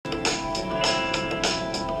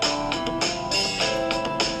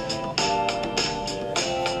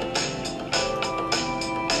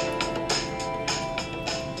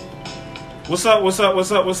What's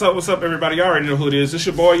up, everybody? Y'all already know who it is. It's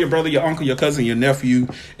your boy, your brother, your uncle, your cousin, your nephew.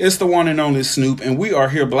 It's the one and only Snoop, and we are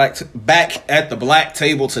here back at the Black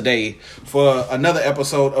Table today for another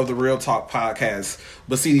episode of the Real Talk Podcast.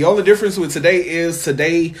 But see, the only difference with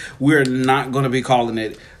today we're not going to be calling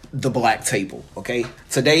it the Black Table, okay?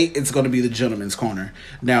 Today, it's going to be the Gentleman's Corner.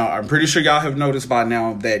 Now, I'm pretty sure y'all have noticed by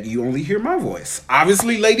now that you only hear my voice.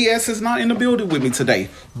 Obviously, Lady S is not in the building with me today,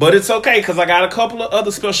 but it's okay because I got a couple of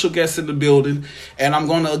other special guests in the building, and I'm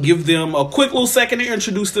going to give them a quick little second to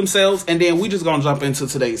introduce themselves, and then we just going to jump into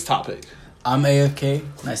today's topic. I'm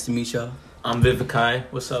AFK. Nice to meet y'all. I'm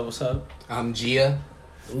Vivikai. What's up? I'm Gia.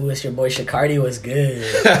 Ooh, it's your boy Shakardi. What's good?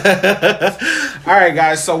 All right,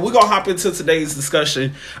 guys. So we're going to hop into today's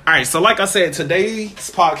discussion. All right. So like I said, today's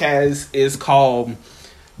podcast is called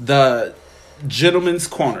The Gentleman's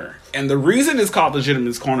Corner. And the reason it's called The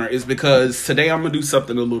Gentleman's Corner is because today I'm going to do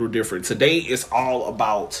something a little different. Today is all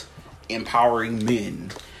about empowering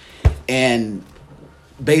men and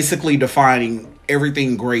basically defining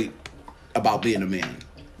everything great about being a man.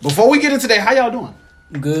 Before we get into that, how y'all doing?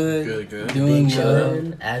 Good. Doing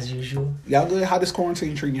well, as usual. Y'all good? How this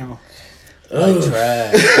quarantine treating y'all? Like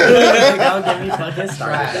trash. Don't get me fucking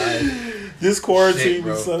started. This quarantine Shit,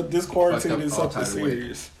 is something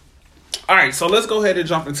serious. All right, so let's go ahead and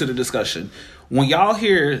jump into the discussion. When y'all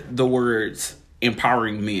hear the words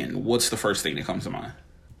empowering men, what's the first thing that comes to mind?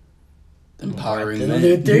 Empowering Martin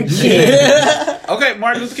men. Luther King. Okay,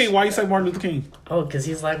 Martin Luther King. Why you say Martin Luther King? Oh, because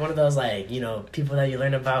he's like one of those, like, you know, people that you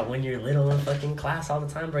learn about when you're little in fucking class all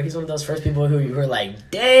the time, bro. He's one of those first people who were like,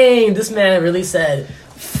 dang, this man really said,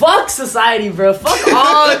 fuck society, bro. Fuck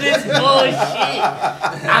all this bullshit.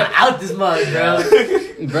 I'm out this mug, bro.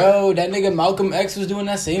 Bro, that nigga Malcolm X was doing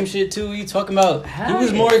that same shit too. You talking about? He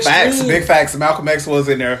was more extreme. Facts, big facts. Malcolm X was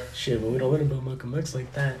in there. Shit, but we don't learn about Malcolm X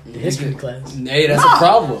like that in history class. Hey, that's a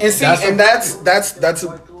problem. And see,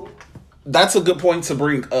 that's a good point to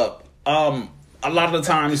bring up. A lot of the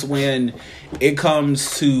times when it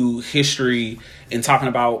comes to history and talking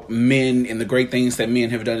about men and the great things that men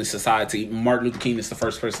have done in society, Martin Luther King is the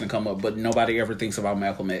first person to come up, but nobody ever thinks about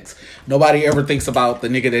Malcolm X. Nobody ever thinks about the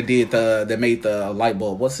nigga that made the light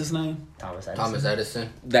bulb. What's his name? Thomas Edison.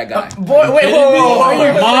 That guy. Boy, wait,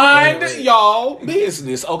 whoa. Mind y'all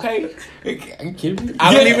business, okay? Are you kidding me?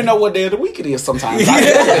 I don't even know what day of the week it is sometimes.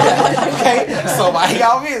 Okay? So mind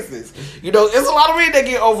y'all business. You know, there's a lot of men that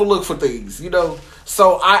get overlooked for things, you know?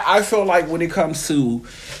 So I feel like when it comes to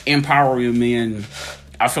empowering men,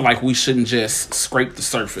 I feel like we shouldn't just scrape the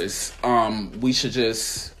surface. We should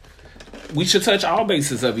touch all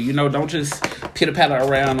bases of it. You know, don't just pitter-patter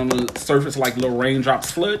around on the surface like little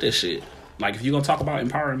raindrops flood this shit. Like, if you're going to talk about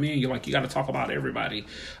empowering men, you got to talk about everybody.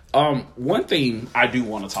 One thing I do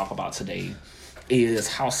want to talk about today is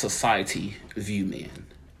how society view men.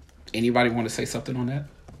 Anybody want to say something on that?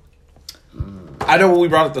 I know when we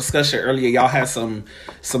brought up the discussion earlier, y'all had some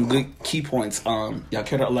good key points. Y'all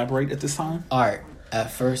care to elaborate at this time? All right.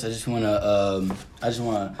 At first, I just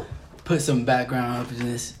wanna put some background up in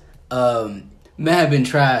this. Men have been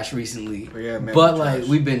trashed recently, but like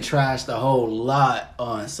we've been trashed a whole lot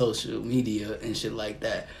on social media and shit like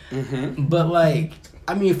that. Mm-hmm. But like,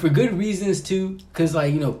 I mean, for good reasons too, because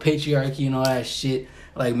like, you know, patriarchy and all that shit.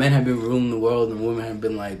 Like, men have been ruling the world and women have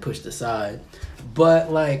been like pushed aside.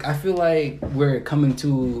 But like, I feel like we're coming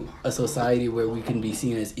to a society where we can be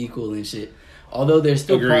seen as equal and shit. Although there's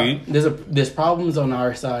still there's problems on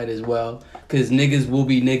our side as well, because niggas will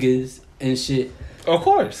be niggas and shit. Of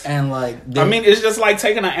course. And like, I mean, it's just like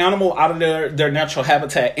taking an animal out of their natural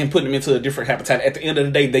habitat and putting them into a different habitat. At the end of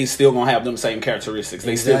the day, they still gonna have them same characteristics.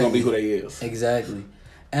 They still gonna be who they is. Exactly.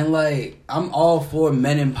 And like, I'm all for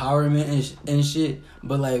men empowerment and shit,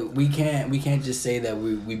 but like, we can't just say that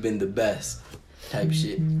we've been the best type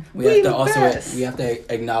shit. We have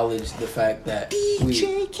to acknowledge the fact that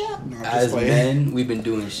as men, we've been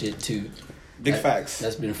doing shit too. Big facts.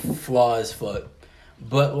 That's been flaw as fuck.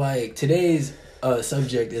 But like, today's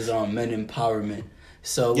subject is on men empowerment.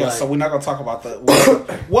 So yeah, like, so we're not gonna talk about the.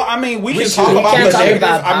 Well, I mean, we can talk about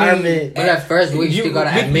empowerment. But at first, we still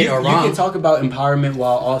gotta admit or wrong. You can talk about empowerment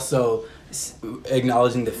while also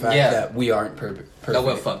acknowledging the fact that we aren't perfect. That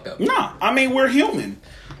we're fucked up. No, I mean, we're human.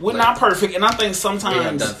 We're not perfect, and I think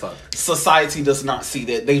sometimes society does not see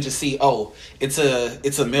that. They just see, oh, it's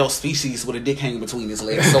a male species with a dick hanging between his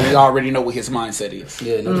legs, so we already know what his mindset is.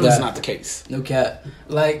 Yeah, that's not the case. No cap.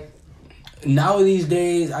 Like, now these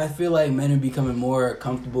days, I feel like men are becoming more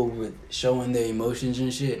comfortable with showing their emotions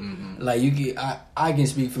and shit. Mm-hmm. Like I can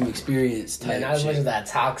speak from experience. Type not as much shit. as that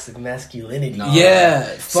toxic masculinity. No. Yeah,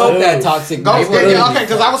 So- fuck that toxic. Okay, masculinity.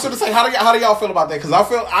 because I was going to say, how do y'all feel about that? Because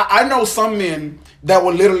I know some men that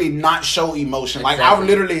will literally not show emotion. Like I've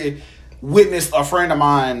literally witnessed a friend of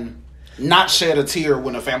mine not shed a tear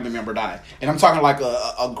when a family member died, and I'm talking like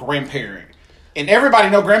a grandparent. And everybody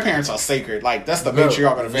know grandparents are sacred. Like that's the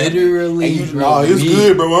matriarch of the family. Literally, and bro, it's me.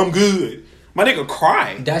 good, bro. I'm good. My nigga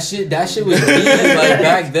cried. That shit was deep. Like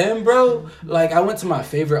back then, bro. Like I went to my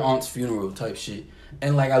favorite aunt's funeral type shit,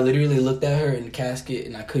 and like I literally looked at her in the casket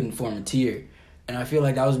and I couldn't form a tear. And I feel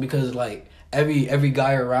like that was because like every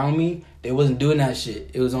guy around me, they wasn't doing that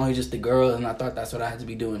shit. It was only just the girl, and I thought that's what I had to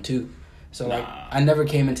be doing too. So like I never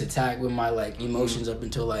came into tact with my like emotions up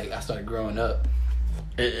until like I started growing up.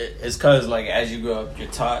 It's because like as you grow up, you're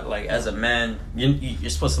taught like as a man, you're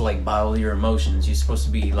supposed to like bottle your emotions. You're supposed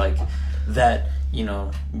to be like that. You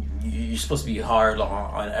know, you're supposed to be hard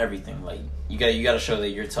on everything. Like you got to show that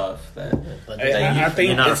you're tough. That I think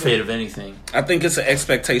you're not it's- afraid of anything. I think it's an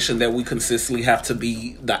expectation that we consistently have to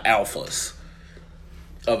be the alphas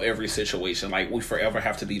of every situation. Like we forever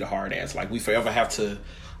have to be the hard ass. Like we forever have to.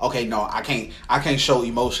 Okay, no, I can't show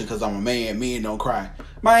emotion because I'm a man. Men don't cry.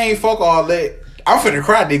 Man, fuck all that. I'm finna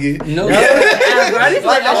cry, nigga. No, Bro, I need to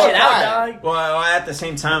Like, let that I shit would out, dog. Well, at the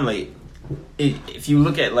same time, like if you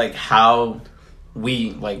look at like how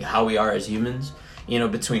we are as humans, you know,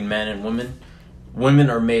 between men and women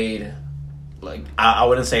are made like I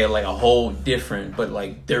wouldn't say like a whole different, but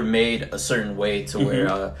like they're made a certain way to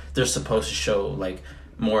where they're supposed to show like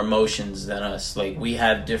more emotions than us. Like we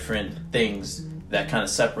have different things that kind of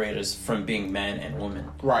separate us from being man and woman.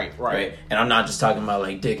 Right. And I'm not just talking about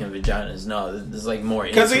like dick and vaginas. No, there's like more.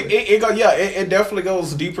 Because it definitely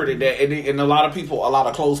goes deeper than that. And a lot of people, a lot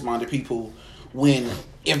of closed-minded people,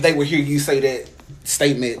 if they would hear you say that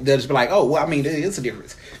statement, they'll just be like, oh, well, I mean, it's a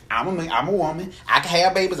difference. I'm a woman. I can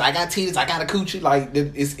have babies. I got titties. I got a coochie. Like,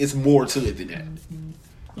 it's more to it than that.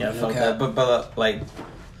 Yeah, fuck that. But like,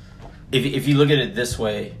 if you look at it this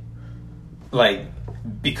way, like,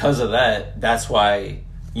 because of that, that's why,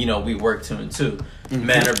 you know, we work 2 and 2. Mm-hmm.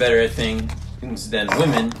 Men are better at things than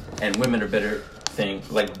women, and women are better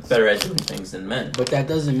at doing things than men. but that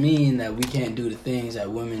doesn't mean that we can't do the things that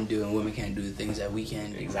women do and women can't do the things that we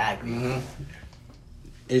can do. Exactly. Mm-hmm.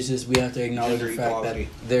 It's just we have to acknowledge Gender the fact equality.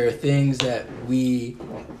 that there are things that we,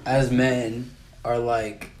 as men, are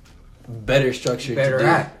like better structured Better to do.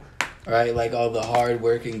 at. Right, like all the hard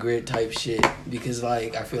work and grit type shit. Because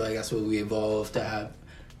like I feel like that's what we evolved to have,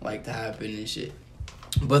 like to happen and shit.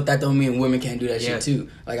 But that don't mean women can't do that shit too.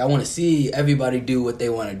 Like I want to see everybody do what they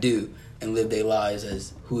want to do and live their lives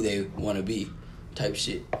as who they want to be, type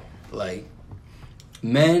shit. Like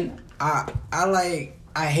men, I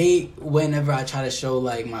hate whenever I try to show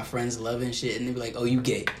like my friends love and shit, and they be like, "Oh, you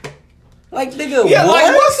gay." Like nigga, Yeah, what?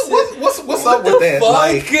 like what's up with that? fuck?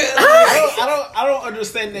 Like, I don't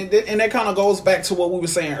understand that, and that kind of goes back to what we were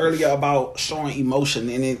saying earlier about showing emotion,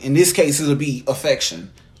 and in this case, it'll be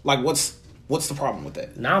affection. Like, what's the problem with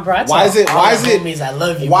that? Nah, bro. Why is it? Homies, I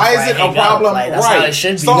love you. Why before is it I a hang up. problem? Like, that's right. how it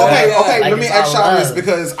should be. So dog. okay. Like, Let me it's ask all y'all this love.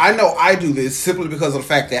 because I know I do this simply because of the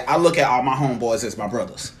fact that I look at all my homeboys as my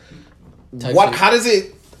brothers. Type What?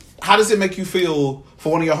 shit. How does it make you feel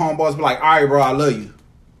for one of your homeboys to be like, all right, bro, I love you?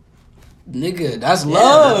 Nigga, that's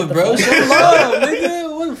love, bro. Show love,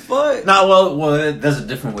 nigga. What the fuck? Nah, well, there's a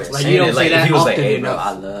different way of Like, saying you don't it. say Like, that if he was like, often hey, bro, enough.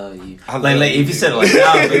 I love you. I love Like, you. if you said it like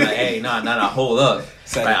that, I would be like, hey, nah, hold up.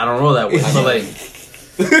 Say Like, it. I don't roll that way. But like,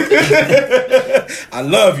 I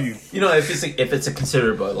love you. you know, if it's a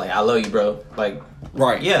considerable, like, I love you, bro. Like,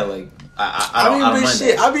 Right. yeah, like, I I don't mean, mind but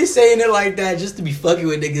shit, that. I be saying it like that just to be fucking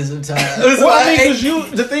with niggas sometimes. Well, I mean,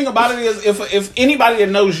 'cause the thing about it is, if anybody that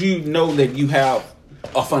knows you know that you have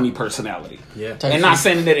a funny personality. Yeah. And not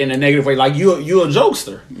saying that in a negative way. Like, you're a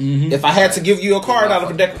jokester. Mm-hmm. If I had to give you a card out of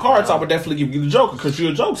a deck of cards, I would definitely give you the Joker because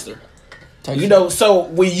you're a jokester. Type You shit. know, so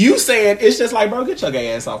when you say it, it's just like, bro, get your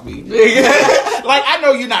gay ass off me. Like, I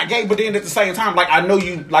know you're not gay, but then at the same time, like, I know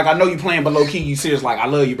you playing, but low key, you serious. Like, I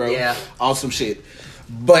love you, bro. Yeah. Awesome shit.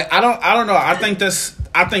 But I don't know. I think that's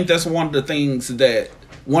one of the things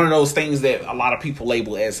one of those things that a lot of people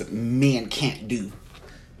label as men can't do.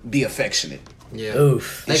 Be affectionate. Yeah.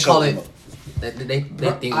 Oof. They And call show it. them. They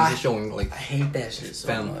think I- it's showing like I hate that shit so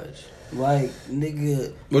Fam. much. Like,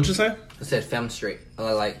 nigga, What'd you say? it said femme straight,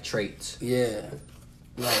 like traits. yeah.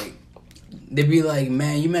 Like, they be like,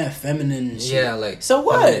 man, you mad feminine and shit. Yeah, like So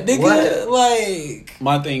what, feminine. nigga? Like,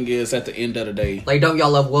 My thing is, at the end of the day, Like, don't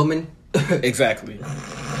y'all love women? exactly.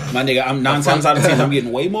 My nigga, I'm 9 times out of 10, I'm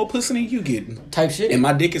getting way more pussy than you getting. Type shit. And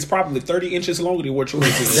my dick is probably 30 inches longer than what yours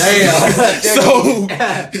is. Damn. So,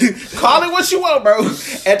 call it what you want, bro.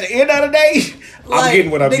 At the end of the day, I'm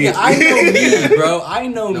getting what I'm getting. I know me, bro. I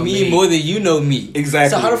know me more than you know me. Exactly.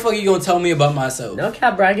 So how the fuck you gonna tell me about myself? No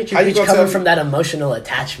cap, bro. I get your How you bitch gonna coming tell from that emotional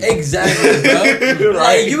attachment. Exactly, bro.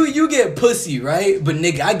 Right. Like you get pussy, right? But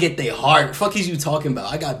nigga, I get they heart. Fuck is you talking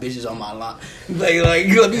about? I got bitches on my line. Like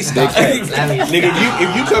let me stop. Nigga,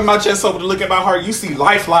 if you come out your sofa to look at my heart, you see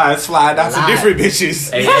lifelines flying out to different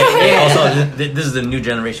bitches. Hey, also, this is the new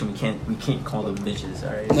generation. We can't call them bitches.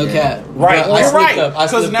 All right. No cap. Right, Bro, I you're slipped right. up. I Because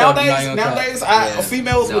slipped up, not nowadays, gonna cap.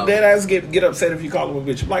 females with dead ass get upset if you call them a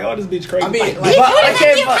bitch. Like, oh, this bitch crazy. I mean, Like,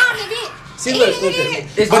 like, But see, look.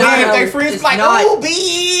 It's but not- then if they friends, it's like, not- oh,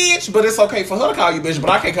 bitch. But it's okay for her to call you bitch, but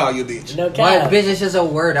I can't call you bitch. No But cap. bitch is just a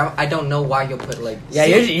word. I don't know why you'll put like. Yeah,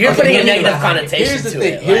 you're Okay, putting a think negative about it. connotation Here's the to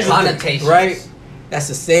thing. it. Here's the like, thing, connotations. right? That's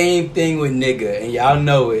the same thing with nigga, and y'all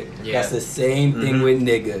know it. Yeah. That's the same thing with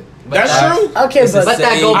nigga. That's true. okay, It's the but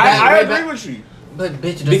that same go back- thing. I right agree back- with you. But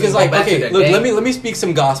bitch, doesn't Because go like, back to okay, the look, day. let me speak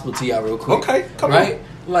some gospel to y'all real quick. Okay, come right? on.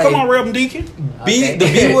 Like, Come on, Reverend Deacon. the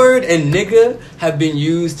B word and nigga have been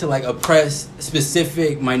used to like oppress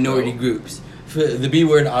specific minority groups. For the B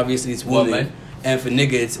word, obviously, it's woman, Woman. and for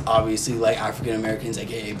nigga, it's obviously like African Americans,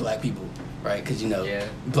 aka black people, right? Because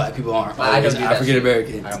black people aren't I don't always do that African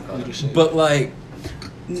Americans. I don't call it. But like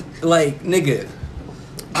nigga,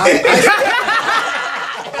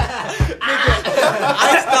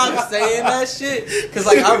 I stopped saying that shit because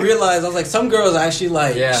like I realized I was like some girls actually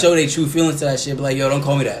like show their true feelings to that shit, but like yo, don't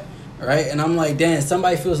call me that, right? And I'm like, damn,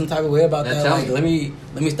 somebody feels some type of way about that. Like, let me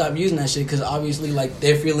stop using that shit because obviously like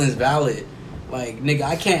their feelings valid. Like nigga,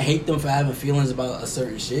 I can't hate them for having feelings about a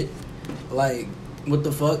certain shit. Like what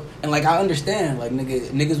the fuck? And like I understand, like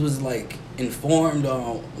niggas was like informed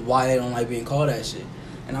on why they don't like being called that shit.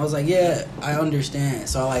 And I was like, yeah, I understand.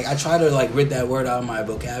 So like I try to like rid that word out of my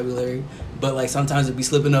vocabulary, but like sometimes it be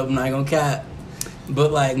slipping up. I'm not gonna cap.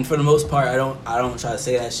 But like for the most part, I don't try to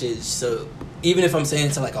say that shit. So even if I'm saying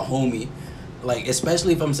it to like a homie, like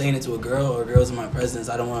especially if I'm saying it to a girl or girls in my presence,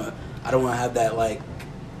 I don't want to have that like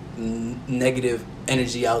negative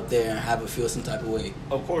energy out there and have it feel some type of way.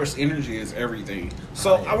 Of course, energy is everything.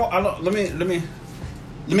 So let me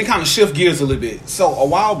kind of shift gears a little bit. So a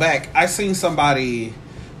while back, I seen somebody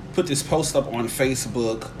put this post up on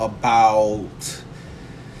Facebook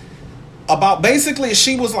about basically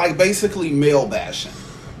she was like basically male bashing,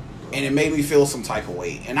 and it made me feel some type of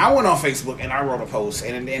way. And I went on Facebook and I wrote a post,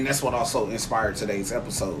 and that's what also inspired today's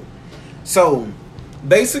episode. So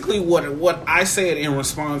basically, what I said in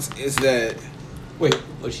response is that. Wait,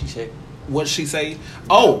 what did she say? What did she say?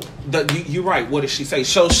 Oh, you're right. What did she say?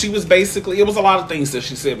 So she was basically, it was a lot of things that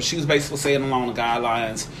she said, but she was basically saying along the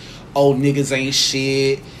guidelines, oh, niggas ain't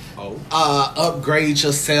shit. Oh. Upgrade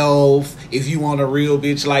yourself if you want a real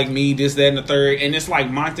bitch like me, this, that, and the third. And it's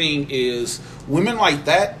like, my thing is, women like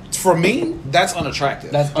that, for me, that's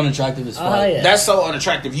unattractive. That's unattractive as fuck. Yeah. That's so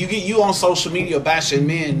unattractive. You get you on social media bashing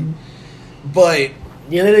men, but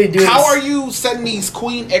you literally do. How are you setting these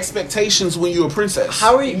queen expectations when you're a princess?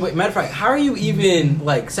 How are you? Wait, matter of fact, how are you even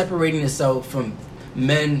like separating yourself from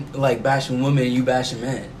men like bashing women and you bashing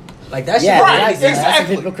men? Like that shit. Yeah, right, exactly.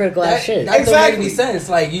 exactly. That's hypocritical ass shit. That don't Exactly. make any sense.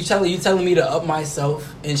 Like you telling me to up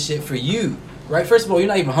myself and shit for you, right? First of all, you're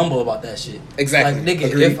not even humble about that shit. Exactly. Like nigga,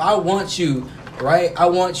 Agreed. if I want you, right? I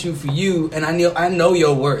want you for you, and I know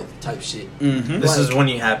your worth, type shit. Mm-hmm. This is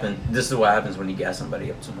what happens when you gas somebody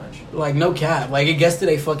up too much. Like no cap. Like it gets to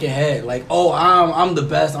their fucking head. Like oh, I'm the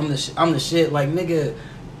best. I'm the shit. Like nigga,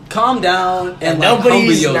 calm down and like humble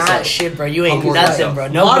Nobody's yourself. not shit, bro. You ain't Humble nothing, yourself. bro.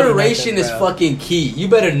 Nobody Moderation nothing, is bro. fucking key. You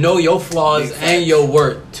better know your flaws Big and your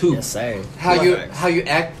worth too. Yes, sir. How you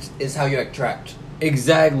act is how you attract.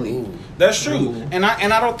 Exactly. That's true, and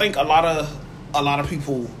I don't think a lot of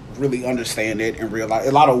people really understand it and realize.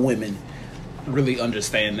 A lot of women really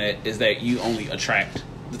understand that is that you only attract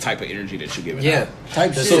the type of energy that you're giving. Yeah. out.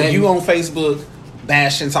 Type shit. So you on Facebook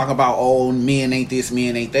bashing, talking about oh men ain't this,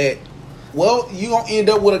 men ain't that. Well, you gonna end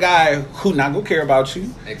up with a guy who not gonna care about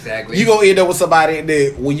you. Exactly. You gonna end up with somebody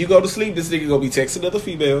that when you go to sleep, this nigga gonna be texting other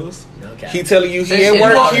females. Okay. He telling you he Say at shit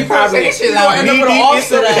work. louder. He probably Say shit louder. End up with an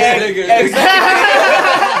offset ass nigga.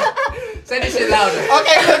 Exactly. Say this shit louder.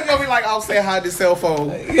 Okay, he's gonna be like, I'll say hi to cell phone.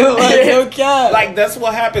 no cap. Like that's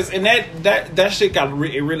what happens, and that shit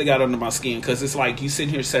it really got under my skin because it's like you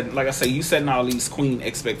sitting here setting, like I say, you setting all these queen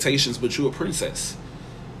expectations, but you a princess.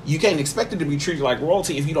 You can't expect it to be treated like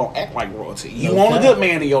royalty if you don't act like royalty. You want a good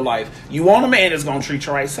man in your life. You want a man that's gonna treat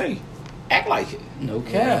you right. Say, act like it. No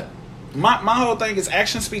cap. my whole thing is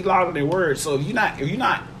actions speak louder than words. So if you're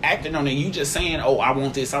not acting on it, you just saying, "Oh, I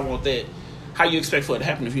want this, I want that." How you expect for it to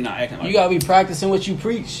happen if you're not acting like You gotta be practicing what you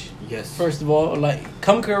preach. Yes. First of all, like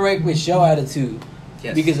come correct with your attitude.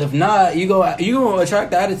 Yes. Because if not, you gonna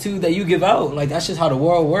attract the attitude that you give out. Like that's just how the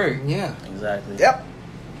world works. Yeah. Exactly. Yep.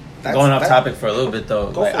 Going off topic for a little bit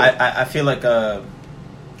though, Go like, for it. I feel like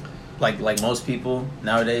most people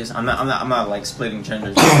nowadays, I'm not like splitting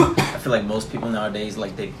genders. I feel like most people nowadays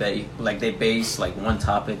they base like one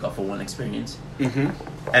topic off of one experience, Mm-hmm.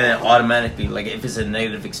 and then automatically, like if it's a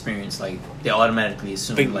negative experience, like they automatically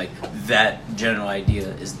assume like that general idea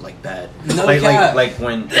is like bad. No like cap.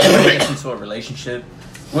 when it relates into a relationship,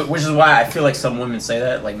 which is why I feel like some women say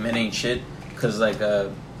that like men ain't shit because like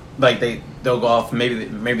they'll go off maybe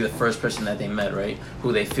the first person that they met, right,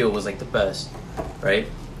 who they feel was like the best, right,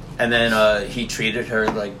 and then he treated her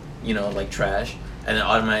like like trash, and then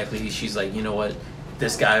automatically she's like, you know what,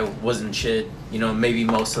 this guy wasn't shit, maybe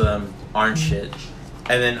most of them aren't shit,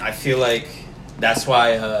 and then I feel like that's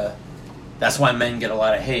why men get a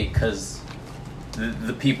lot of hate because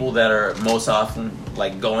the people that are most often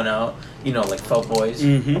like going out, like fuck boys,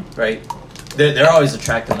 Mm-hmm. right, they're always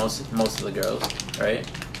attracting most of the girls, right,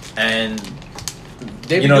 and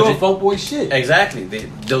They be doing fuckboy shit. exactly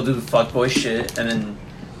they'll do fuckboy shit and then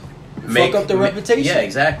Fuck up their reputation. Yeah,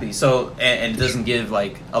 exactly. So and it doesn't give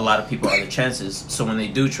like a lot of people other chances. So when they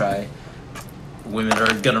do try, women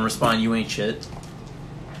are gonna respond, "You ain't shit."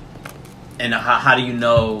 And how do you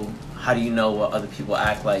know what other people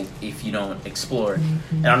act like if you don't explore?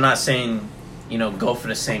 And I'm not saying go for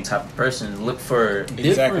the same type of person. Look for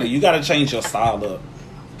Exactly. You got to change your style up.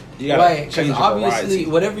 You got to Right, change because your obviously variety.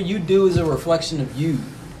 whatever you do is a reflection of you,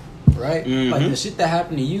 right? Mhm. Like the shit that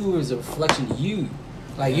happened to you is a reflection of you.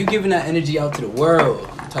 Like you giving that energy out to the world,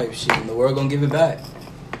 type shit, and the world gonna give it back.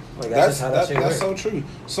 Like That's just how that shit works. so true.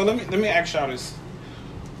 So let me ask y'all this: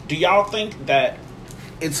 do y'all think that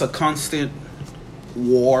it's a constant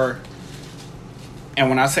war? And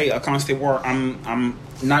when I say a constant war, I'm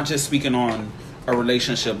not just speaking on a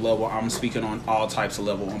relationship level. I'm speaking on all types of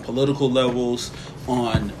level, on political levels,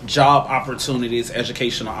 on job opportunities,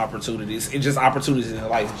 educational opportunities, and just opportunities in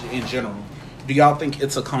life in general. Do y'all think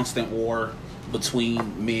it's a constant war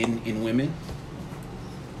between men and women?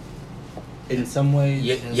 In some ways,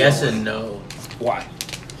 yes and no. Why?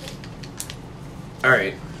 All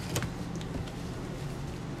right.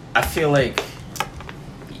 I feel like,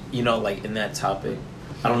 like in that topic,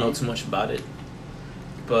 I don't know too much about it,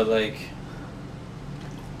 but like,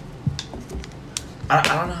 I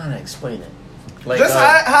don't know how to explain it. Like, Just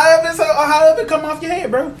however it come off your head,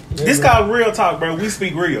 bro. This called real talk, bro. We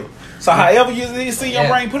speak real. So however you see your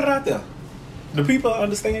brain, put it out there. The people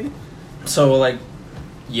understand it. So like,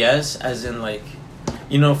 yes, as in like,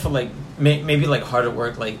 for like maybe like harder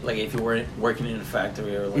work, like if you were working in a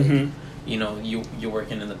factory or like, you're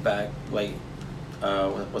working in the back, like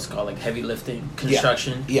what's called like heavy lifting,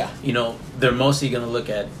 construction. Yeah. They're mostly gonna look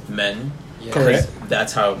at men. Yeah. Correct.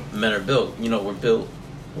 That's how men are built. We're built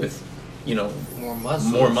with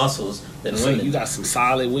more muscles than So women. you got some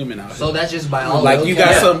solid women out here. So that's just biology. like you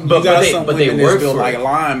got Yeah, some, but you got they- some but they women that's work built for like it.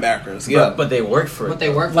 linebackers. Yeah, but they work for it. But they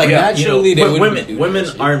work like for it. naturally, they wouldn't women do that women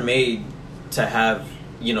shit. aren't made to have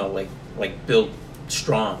like built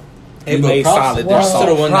strong. they but made props- solid. props They're to the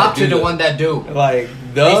soft. one Prop to that do the that. one that do. Like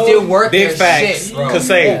They still work Big their facts. shit, bro. Cause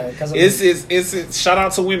say Yeah, 'cause it's shout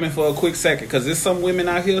out to women for a quick second. Cause there's some women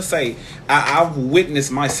out here say I've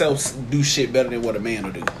witnessed myself do shit better than what a man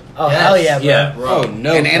will do. Oh Yes. hell yeah, bro. Yeah. Oh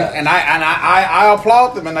no! And I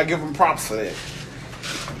applaud them and I give them props for that.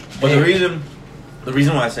 But the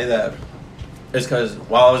reason why I say that is because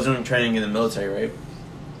while I was doing training in the military, right,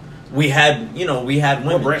 we had women.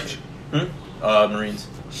 What branch? Marines.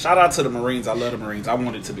 Shout out to the Marines. I love the Marines. I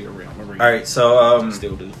wanted to be a real Marine. All right, so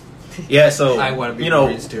Still do. yeah, so I wanna be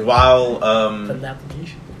Marines too. while Put an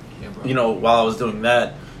application. Yeah, bro. while I was doing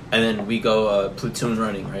that, and then we go platoon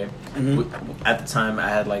running, right? Mhm. At the time, I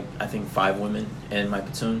had like I think 5 women in my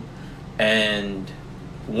platoon, and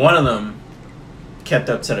one of them kept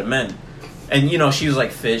up to the men, and she was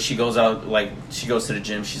like fit. She goes out she goes to the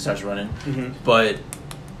gym. She starts running, Mhm. but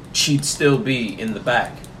she'd still be in the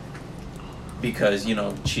back because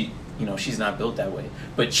she's not built that way.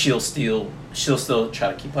 But she'll still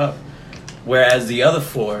try to keep up. Whereas the other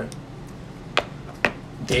 4,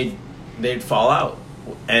 they'd fall out,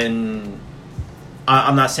 and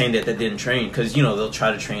I'm not saying that they didn't train because they'll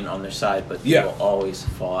try to train on their side, but Yeah. they'll always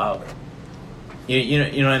fall out. You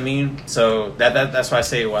know what I mean? So that's why I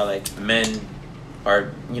say why like men are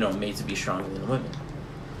made to be stronger than women.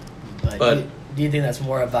 But But- do you think that's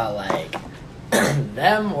more about like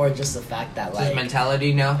them or just the fact that like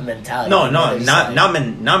mentality now. mentality? No, They're just like-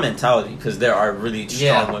 not mentality, because there are really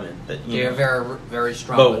strong women that They're very, very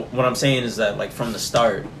strong. But what I'm saying is that, like, from the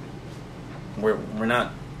start, we're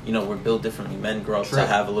not, we're built differently. Men grow up to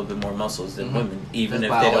have a little bit more muscles than women, even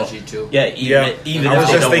That's if they biology don't. too. Yeah, even I if was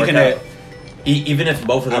they just don't thinking work that. out. Even if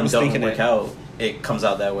both of I them was don't thinking work that. out, it comes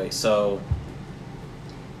out that way. So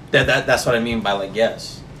that's what I mean by, like,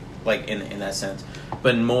 yes, like in that sense,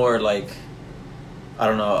 but more like, I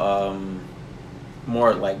don't know,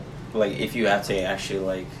 more like if you have to actually,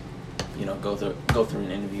 like, go through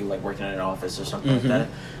an interview, like working in an office or something like that.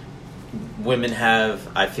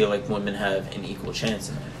 I feel like women have an equal chance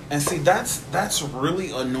in that. And see, that's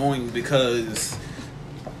really annoying because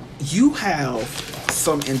you have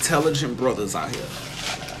some intelligent brothers out here.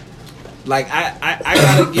 Like I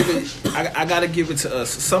gotta give it. I gotta give it to us.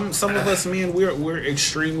 Some of us men, we're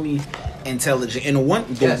extremely intelligent. And the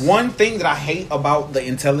one thing that I hate about the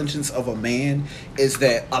intelligence of a man is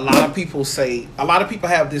that a lot of people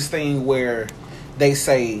have this thing where they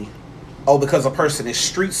say, oh, because a person is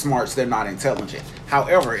street smarts, they're not intelligent.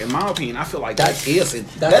 However, in my opinion, I feel like that's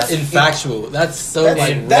infactual. That's so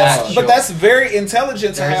wrong. But that's very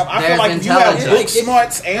intelligent to have. I feel like you have book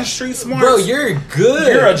smarts and street smarts. Bro, you're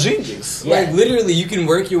good. You're a genius. Like, literally, you can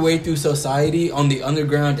work your way through society on the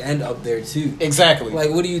underground and up there, too. Exactly.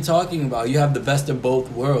 Like, what are you talking about? You have the best of both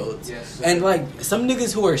worlds. Yes, and, like, some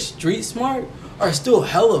niggas who are street smart are still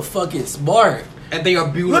hella fucking smart. And they are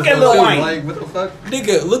beautiful. Look at Lil Wayne. Like, what the fuck?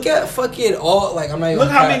 Nigga, look at fucking all, like, I'm not even Look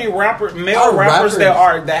how many male rappers there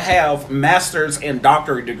are that have masters and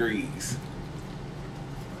doctorate degrees.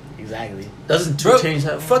 Exactly. Doesn't 2 Chainz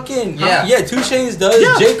have fucking 2 Chainz does.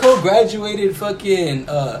 Yeah. J. Cole graduated fucking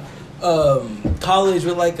college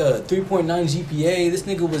with like a 3.9 GPA. This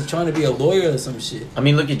nigga was trying to be a lawyer or some shit. I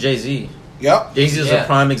mean, look at Jay-Z. Yep. Jay-Z is a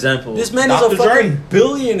prime example. This man Dr. is a fucking Dre.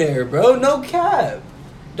 billionaire, bro. No cap.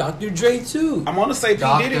 Dr. Dre too. I'm gonna say P.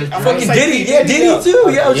 Dr. Diddy. Dre. I'm gonna Fucking say Diddy. P. Yeah, Diddy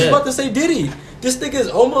too. Yeah, I was just Yeah. about to say Diddy. This nigga is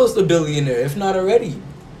almost a billionaire, if not already.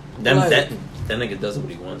 That nigga does what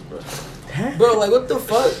he wants, bro. Bro, like, what the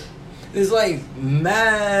fuck? There's like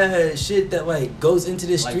mad shit that like goes into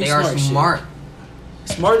this Like, street they are smart.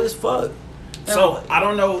 shit. Smart as fuck. So I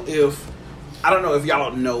don't know if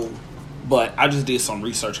y'all know, but I just did some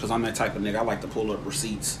research because I'm that type of nigga. I like to pull up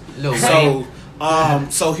receipts. Lil So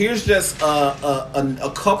so here's just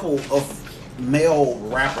a couple of male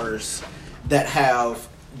rappers that have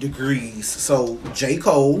degrees. So J.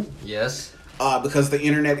 Cole. Yes. Because the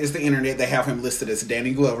internet is the internet, they have him listed as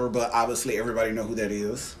Danny Glover, but obviously everybody know who that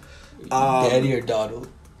is. Daddy or Donald?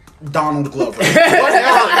 Donald Glover.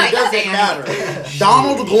 Whatever, it doesn't matter.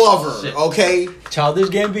 Donald Glover, okay? Childish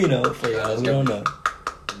Gambino for y'all who don't know.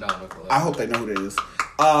 I hope they know who that is.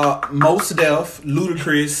 Mos Def,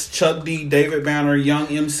 Ludacris, Chuck D, David Banner, Young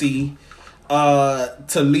MC,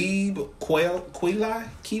 Talib Kweli?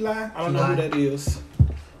 I don't know who that is.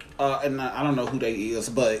 And I don't know who that is,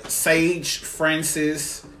 but Sage,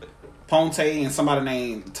 Francis, Ponte, and somebody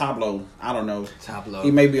named Tablo. I don't know. Tablo.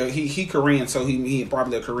 He may be he Korean, so he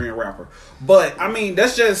probably a Korean rapper. But I mean,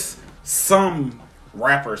 that's just some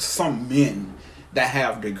rappers, some men that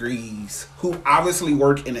have degrees who obviously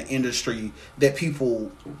work in an industry that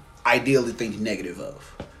people ideally think negative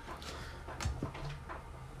of.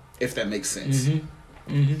 If that makes sense.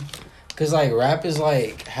 Cause like rap is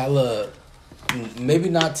like hella, maybe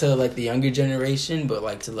not to like the younger generation, but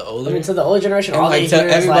like to the older. I mean, to the older generation, and all like they to hear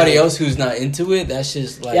is everybody like, else who's not into it, that's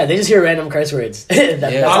just like they just hear random curse words. That's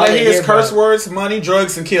All they hear is bro. curse words, money,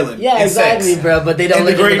 drugs, and killing. Yeah, and exactly, sex. bro. But they don't And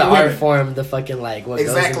look into the degrading art women. form, the fucking like what goes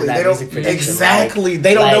into Exactly. that They music don't. production. Exactly. Like,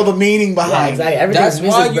 They don't know like- the meaning Yeah, behind exactly. it. Everything's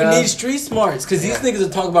that's why music, you bro. need street smarts, because these niggas will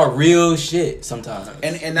talk about real shit sometimes.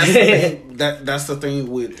 And that's the thing. That's the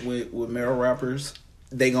thing with male rappers.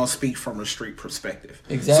 They gonna speak from a street perspective.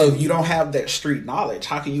 Exactly. So if you don't have that street knowledge,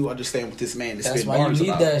 how can you understand what this man is That's spitting why you bars need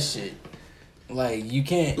about? that shit. Like you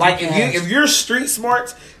can't. Like you can't if you're street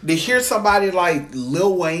smart, to hear somebody like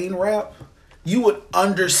Lil Wayne rap, you would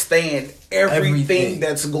understand everything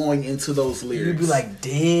that's going into those lyrics. you'd be like,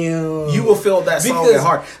 damn. you will feel that song Because at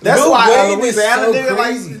heart. That's Lil why Wayne is Louisiana so nigga,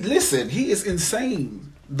 crazy. like, listen, he is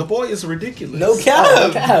insane. The boy is ridiculous. no cap. Oh,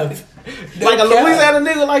 cap. Like a cap. Louisiana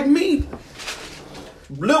nigga like me.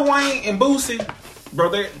 Lil Wayne and Boosie, bro,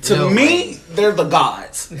 they're the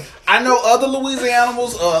gods. I know other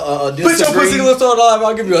Louisianans Put your disagree. pussy lips on live.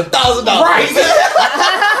 I'll give you $1,000. Right.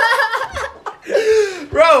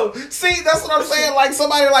 Bro, see, that's what I'm saying. Like,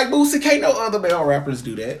 somebody like Boosie, can't no other male rappers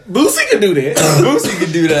do that. Boosie can do that. Boosie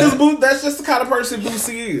can do that. Because that's just the kind of person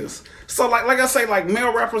Boosie is. So, like I say, like,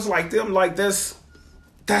 male rappers like them, like, that's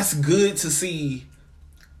good to see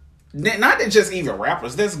not that just even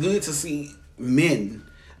rappers. That's good to see men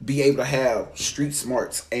be able to have street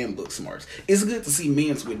smarts and book smarts. It's good to see men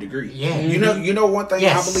with degrees. Yeah. You know one thing.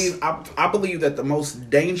 Yes. I believe that the most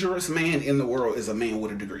dangerous man in the world is a man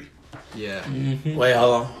with a degree. Yeah. Wait,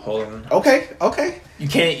 hold on. Okay. You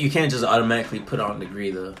can't just automatically put on a degree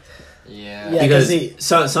though. Yeah. Yeah. Because see-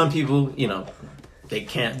 some people, you know, they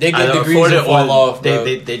can't. They get either degrees afford and it fall or off, bro.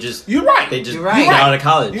 they just You're right. They just You're right. get out of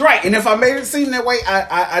college. You're right. And if I made it seem that way,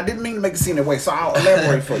 I didn't mean to make it seem that way. So I'll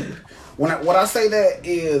elaborate for you. What I say that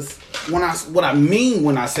is what I mean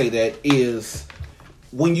when I say that is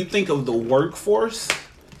when you think of the workforce,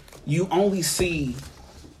 you only see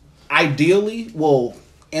ideally, well,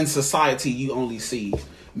 in society you only see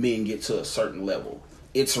men get to a certain level.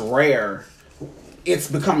 It's rare. It's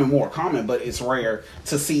becoming more common, but it's rare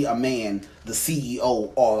to see a man, the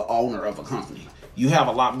CEO or owner of a company. You have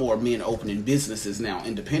a lot more men opening businesses now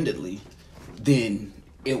independently than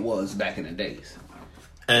it was back in the days.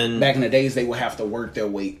 And Back in the days, they would have to work their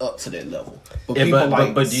way up to that level. But yeah,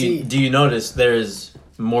 people but do you notice there's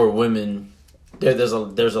more women? There's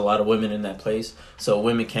a lot of women in that place, so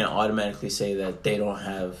women can't automatically say that they don't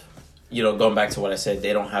have, you know, going back to what I said,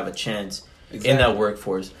 they don't have a chance in that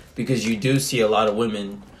workforce, because you do see a lot of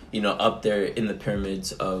women, you know, up there in the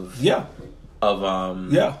pyramids of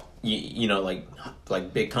you know,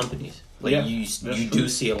 like big companies, like you do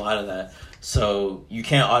see a lot of that, so you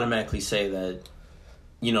can't automatically say that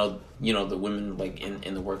you know the women like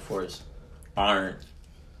in the workforce aren't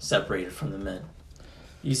separated from the men.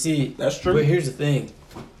 You see, That's true. But here's the thing.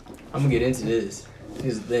 I'm gonna get into this.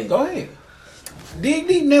 Here's the thing. Go ahead. Dig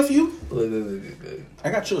deep, nephew. Look.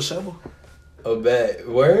 I got you a shovel. Oh, bad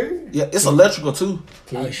word. Yeah, it's electrical too.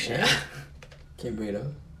 Can you, shit. Can't bring it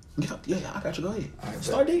up. Yeah, I got you. Go ahead. Alright,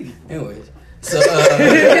 Start digging. Anyways, so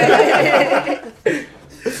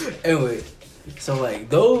anyway, so like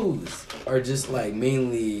those are just like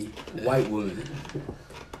mainly white women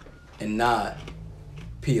and not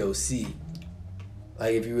POC.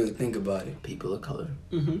 Like if you really think about it, People of color.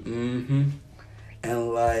 and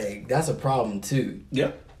like that's a problem too.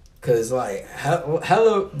 Yeah. Cause like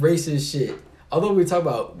hella racist shit. Although we talk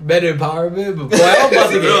about men empowerment, but boy, I'm about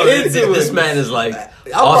to get into it. This man is like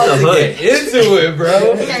I'm off about the to hood. get into it,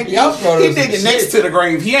 bro. Y'all brought He up some digging next shit. to the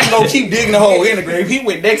grave. He ain't gonna keep digging the hole in the grave. He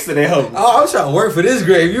went next to that hole. Oh, I'm trying to work for this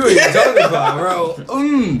grave. You ain't talking about, bro.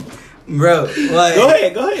 Bro, like Go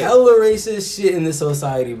ahead. hella racist shit in this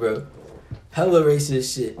society, bro. Hella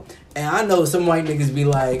racist shit. And I know some white niggas be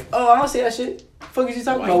like, oh, I don't see that shit. Fuck is you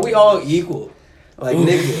talking about? We all equal. Like,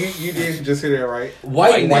 nigga. You did just hear that right.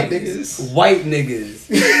 White White niggas. White niggas.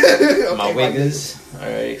 My wiggers.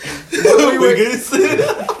 Alright.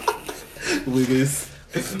 Wiggers.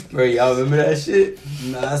 Bro, y'all remember that shit?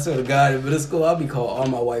 Nah, I swear to God, in middle school, I'll be calling all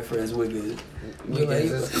my white friends wiggers. Be like,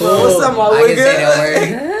 Wiggers is "Well, what's up, my I can say that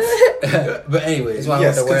wigger? word. But anyways, It's one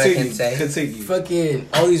Yes, with the word I continue. can say. Continue. fucking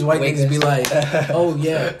all these white niggas be like, oh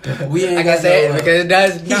yeah, we ain't I got can say no, it because it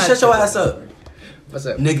does He not. shut your ass up, What's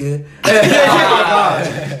up? nigga.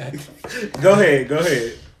 Go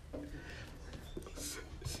ahead.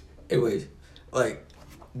 Anyways, like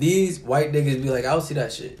these white niggas be like, I'll see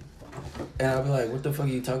that shit, and I'll be like, what the fuck are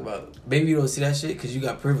you talking about? Maybe you don't see that shit because you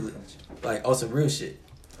got privilege, like also real shit.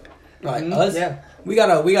 Like us, yeah. we got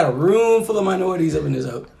a room full of minorities up in this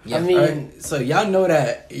hoe. I mean, Right? So y'all know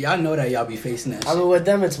that y'all be facing that shit. I mean, with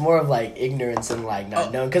them, it's more of like ignorance and like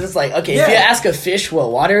not knowing. Because it's like, okay, Yeah. if you ask a fish what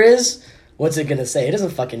water is, what's it gonna say? It doesn't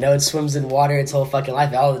fucking know. It swims in water its whole fucking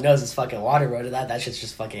life. All it knows is fucking water, bro. To that shit's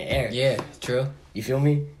just fucking air. Yeah, true. You feel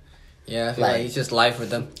me? Yeah, I feel like it's just life with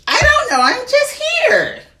them. I don't know. I'm just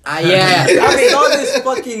here. Yeah. I saw this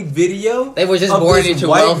fucking video. They were just of born this into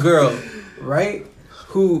white wealth. girl, right?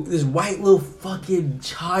 Who this white little fucking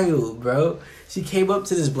child, bro? She came up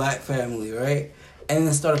to this black family, right, and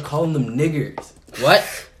then started calling them niggers. What?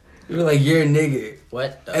 They were like, "You're a nigger,"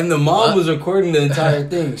 What? and the mom What? was recording the entire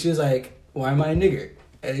thing. She was like, "Why am I a nigger?"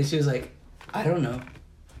 And then she was like, "I don't know,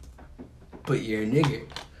 but you're a nigger."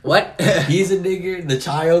 What? He's a nigger. The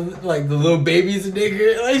child, like the little baby's a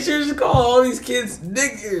nigger. Like she was just calling all these kids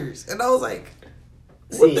niggers, and I was like,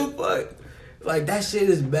 "What See- the fuck?" Like that shit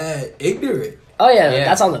is bad, ignorant. Oh yeah, Yeah.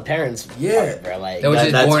 that's on the parents. Yeah. part, bro. Like, They were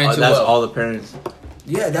just born into that's wealth. all the parents.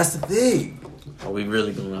 Yeah, that's the thing. Are we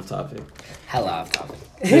really going off topic? hella off topic.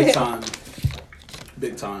 Big time.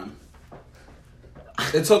 Big time.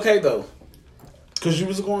 It's okay though, cause you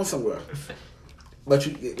was going somewhere. But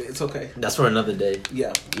it's okay. That's for another day.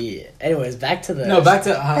 Yeah. Yeah. Anyways, back to the. No, back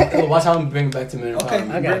to watch how I'm bringing it back to men Okay.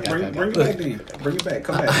 empowerment. Okay. Bring it back then. Bring it back.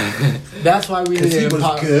 Come back. That's why we need Cause he to was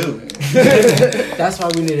empower. good. That's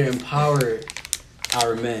why we need to empower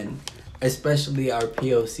our men especially our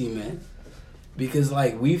POC men, because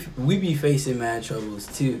like we be facing mad troubles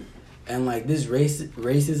too, and like this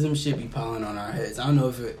racism should be piling on our heads. I don't know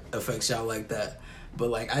if it affects y'all like that, but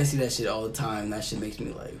like I see that shit all the time. That shit makes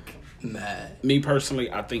me like mad. Me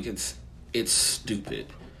personally, I think it's stupid,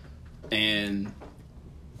 and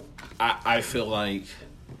I feel like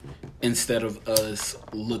instead of us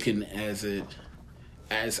looking as it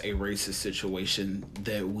as a racist situation,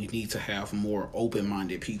 that we need to have more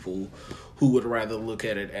open-minded people who would rather look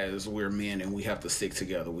at it as we're men and we have to stick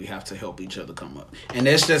together. We have to help each other come up. And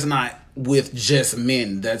that's just not with just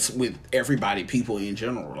men. That's with everybody, people in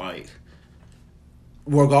general. Like,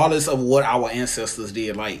 regardless of what our ancestors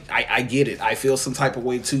did, like, I get it. I feel some type of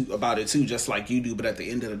way too about it too, just like you do. But at the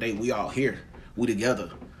end of the day, we all here. We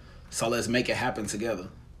together. So let's make it happen together.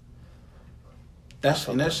 That's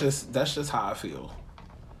just how I feel.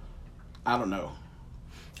 I don't know.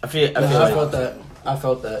 I felt that.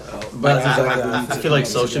 But I feel like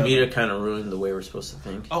social media kind of ruined the way we're supposed to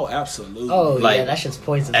think. Oh, absolutely. Oh, like, yeah, that shit's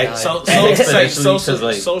poison.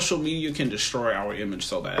 Social media can destroy our image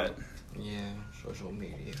so bad. Yeah, social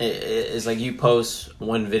media. It's like you post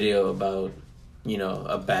one video about,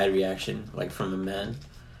 a bad reaction, like from a man,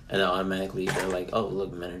 and then automatically they're like, oh,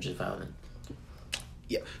 look, men are just violent.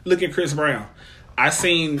 Yeah, look at Chris Brown. I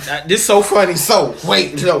seen this so funny. So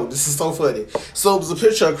wait, no, this is so funny. So it was a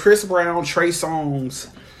picture of Chris Brown, Trey Songz,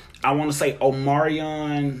 I want to say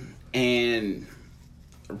Omarion and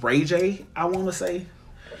Ray J. I want to say,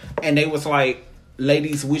 and they was like,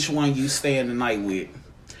 "Ladies, which one you staying the night with?"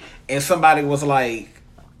 And somebody was like,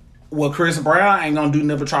 "Well, Chris Brown ain't gonna do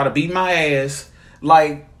nothing try to beat my ass."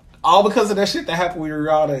 Like, all because of that shit that happened with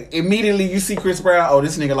Rihanna. Immediately you see Chris Brown. Oh,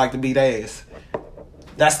 this nigga like to beat ass.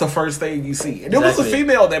 That's the first thing you see. And there was a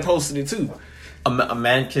female that posted it too. A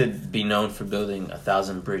man could be known for building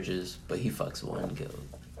 1,000 bridges, but he fucks one girl.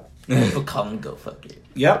 People call him go fuck it.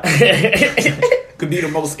 Yep. Could be the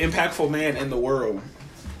most impactful man in the world.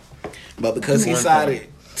 But because he decided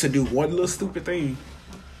to do one little stupid thing,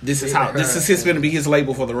 this is going to be his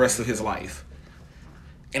label for the rest of his life.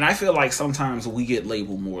 And I feel like sometimes we get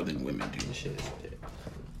labeled more than women do.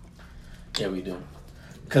 Yeah, we do.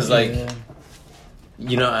 Because,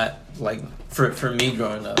 for me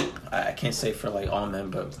growing up, I can't say for, all men,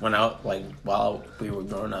 but while we were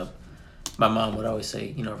growing up, my mom would always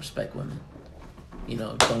say, respect women.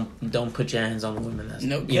 Don't put your hands on the women. That's,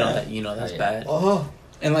 that's bad. Oh,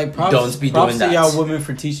 and, props, don't be props doing to that. y'all women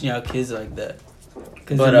for teaching y'all kids like that.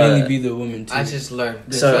 Because it mainly be the women, too. I just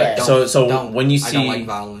learned. So when you see... I don't like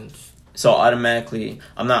violence. So automatically,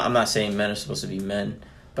 I'm not saying men are supposed to be men,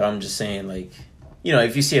 but I'm just saying,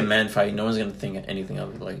 if you see a man fight, no one's going to think anything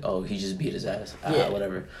of it. Like, oh, he just beat his ass.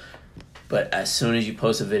 Whatever. But as soon as you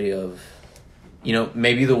post a video of,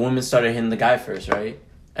 maybe the woman started hitting the guy first, right?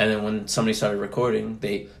 And then when somebody started recording,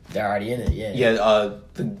 they're already in it, yeah. Yeah,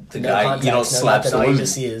 the guy, slaps the woman.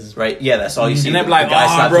 Right? Yeah, that's all you see. And they're like,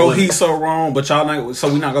 oh, bro, he's so wrong, but y'all not, so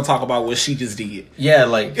we're not going to talk about what she just did. Yeah,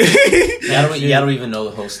 y'all don't even know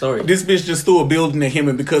the whole story. This bitch just threw a building at him,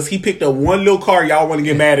 and because he picked up one little car, y'all want to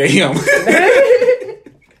get mad at him.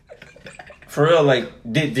 For real,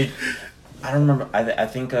 did I don't remember. I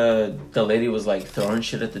think the lady was throwing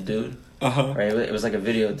shit at the dude. Right, it was a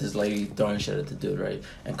video of this lady throwing shit at the dude, right,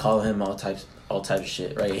 and calling him all types of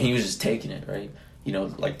shit, right. And he was just taking it, right,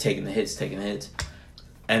 taking the hits,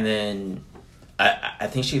 and then I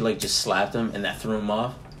think she just slapped him, and that threw him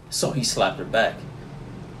off, so he slapped her back,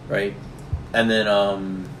 right, and then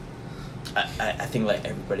I think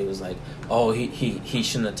everybody was like, oh, he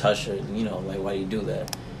shouldn't have touched her, why do you do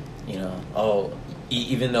that,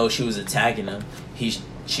 even though she was attacking him, he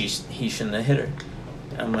shouldn't have hit her.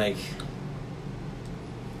 I'm like,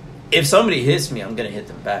 if somebody hits me, I'm gonna hit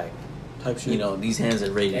them back. Type shit. These hands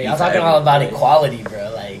are ready. Y'all talking all about equality,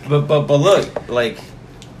 bro. But look,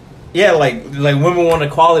 women want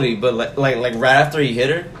equality, but right after he hit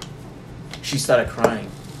her, she started crying.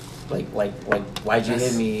 Why'd you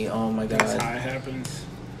hit me? Oh my god. That's how it happens.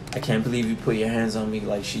 I can't believe you put your hands on me.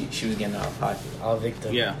 She was getting out of pocket. All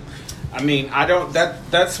victim. Yeah. I mean, I don't.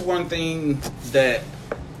 That's one thing that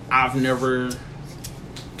I've never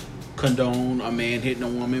condone a man hitting a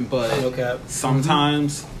woman, but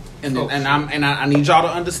sometimes, and I need y'all to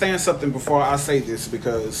understand something before I say this,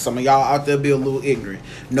 because some of y'all out there be a little ignorant.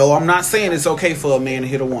 No, I'm not saying it's okay for a man to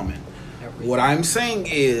hit a woman. What I'm saying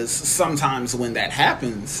is sometimes when that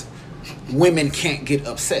happens, women can't get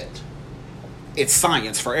upset. It's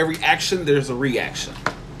science. For every action, there's a reaction.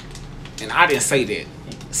 And I didn't say that.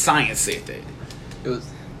 Science said that. It was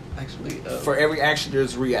actually... for every action,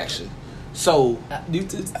 there's a reaction. So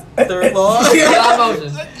Newton's third law.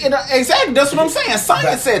 exactly, that's what I'm saying.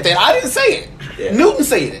 Science said that. I didn't say it. Yeah. Newton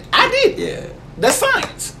said it. I did. Yeah. That's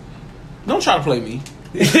science. Don't try to play me.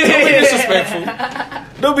 Don't be disrespectful.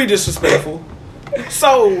 Don't be disrespectful.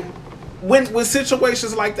 So when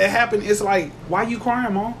situations like that happen, it's like, why you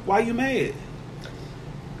crying, Mom? Why you mad?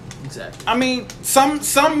 Exactly. I mean, some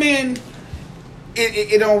men,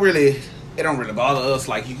 it don't really bother us.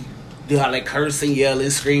 Like, you do how they cursing, yelling,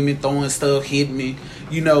 screaming, throwing stuff, hitting me.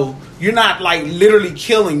 You know, you're not like literally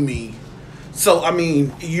killing me. So I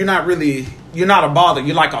mean, you're not a bother.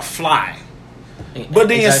 You're like a fly. But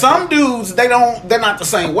then some dudes, they're not the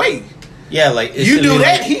same way. Yeah, like you do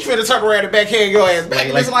that, he's finna turn around and backhand your ass back.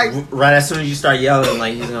 It's like right as soon as you start yelling,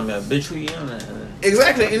 like he's gonna be like, "Bitch, who you yelling at?"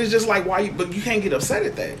 Exactly, and it's just like, why? But you can't get upset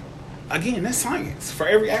at that. Again, that's science. For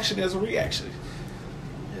every action, there's a reaction.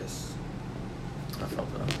 Yes, I felt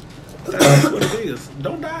that. That's what it is.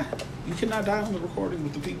 Don't die. You cannot die on the recording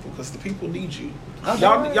with the people because the people need you.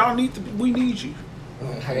 Y'all need we need you.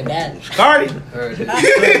 Heard that. Cardi. Heard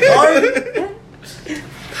it.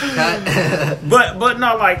 but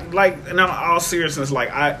no, like in all seriousness, like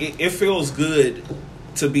it feels good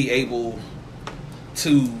to be able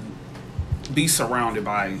to be surrounded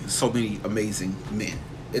by so many amazing men.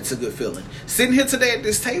 It's a good feeling. Sitting here today at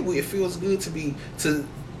this table, it feels good to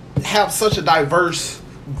have such a diverse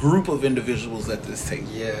group of individuals at this table.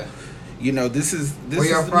 Yeah. You know, this is the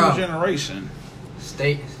from? new generation.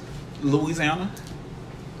 State. Louisiana.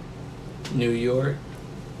 New York.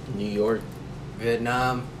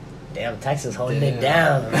 Vietnam. Damn, Texas holding it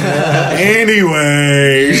down.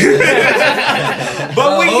 Anyway.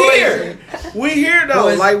 But we here though.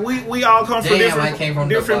 Boys. Like we all come from I came from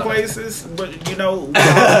the different bottom. places, but you know, we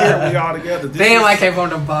all here, we all together. I came from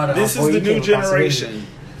the bottom. This is Before the you new came across the generation.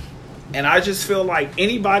 And I just feel like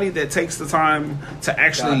anybody that takes the time to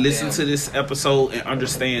actually listen to this episode and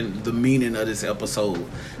understand the meaning of this episode,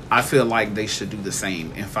 I feel like they should do the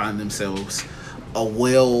same and find themselves a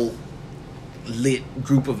well-lit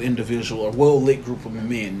group of individuals or well-lit group of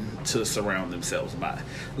men to surround themselves by.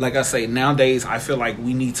 Like I say, nowadays I feel like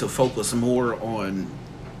we need to focus more on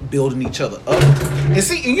building each other up. And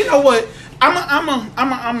see, and you know what? I'm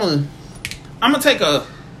gonna take a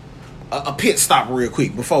pit stop real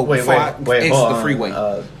quick before I exit the freeway.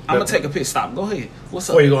 I'm gonna take a pit stop. Go ahead. What's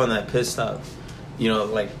up? Before you go on that pit stop, you know,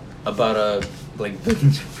 like about like.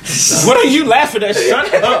 What are you laughing at?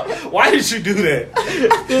 Shut up! Why did you do that?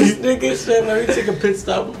 This nigga said, "Let me take a pit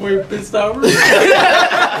stop before you pit stop."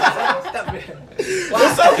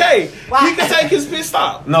 It's okay. He can take his pit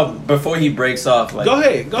stop. No, before he breaks off, like Go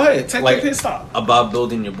ahead. Take like, your pit stop. about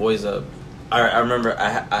building your boys up. I remember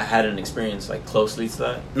I had an experience like closely to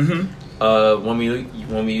that. Mm-hmm.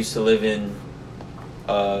 When we used to live in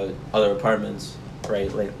other apartments,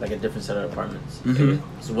 right? Like a different set of apartments. Mhm.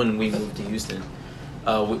 So when we moved to Houston,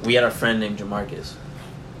 we had a friend named Jamarcus.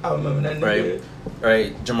 I remember that nigga.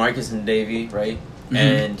 Right. Jamarcus and Davey, right? Mhm.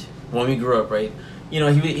 And when we grew up, right, you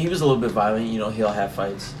know, he was a little bit violent. You know, he'll have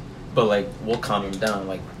fights, but like we'll calm him down.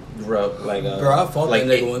 Like grew up like Bro, I fought like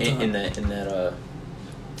that nigga one time.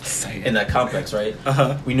 in that complex, right?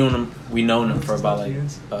 Uh-huh. We known him for about like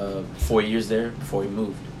 4 years there before we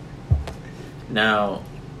moved. Now,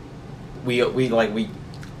 we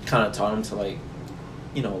kind of taught him to like,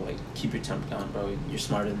 you know, like keep your temper down, bro. You're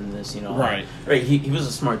smarter than this, you know. Right. Right. He was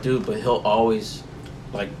a smart dude, but he'll always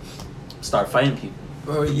like start fighting people.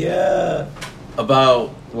 Bro, yeah.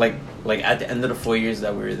 About like at the end of the 4 years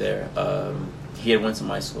that we were there, he had went to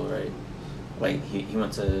my school, right? Like he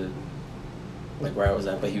went to like where I was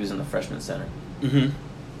at, but he was in the freshman center. Mm-hmm.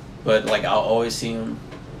 But like I'll always see him,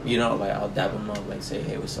 you know, like I'll dab him up, like say,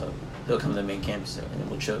 hey, what's up? He'll come to the main campus and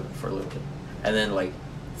we'll chill for a little bit. And then like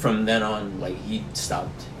from then on, like he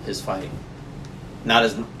stopped his fighting. Not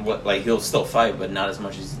as like he'll still fight, but not as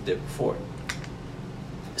much as he did before.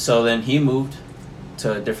 So then he moved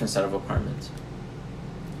to a different set of apartments.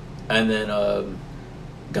 And then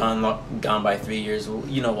gone by 3 years,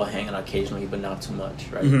 you know, we'll hang out occasionally, but not too much,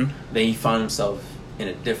 right? Mhm. Then he found himself in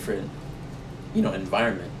a different, you know,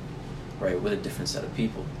 environment, right, with a different set of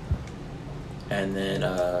people. And then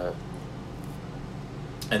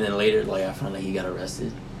later, like I found out he got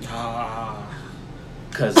arrested.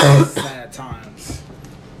 Cause Sad times.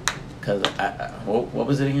 Cause what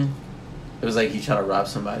was it again? It was like he tried to rob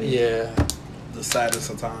somebody. Yeah. The saddest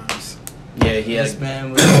of times. Yeah, he had. This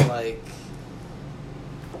man was like,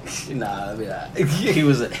 nah, I mean, He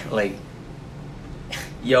was like,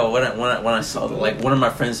 yo, when I saw like one of my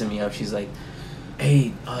friends hit me up, she's like,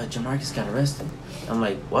 hey, Jamarcus got arrested. I'm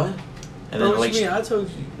like, what? And bro, then what like, you mean? I told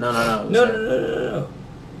you. no. No.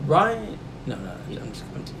 Ryan. No. I'm just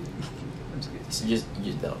kidding. You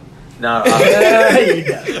just don't. No,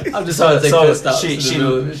 I'm just trying to take this stuff.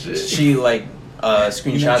 She like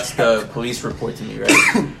screenshots the police report to me, right?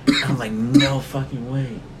 I'm like, no fucking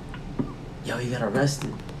way. Yo, he got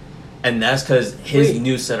arrested. And that's because his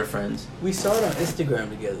new set of friends. We saw it on Instagram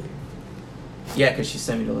together. Yeah, because she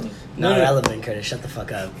sent me the link. Not relevant, Curtis. Shut the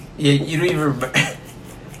fuck up. Yeah, you don't even remember.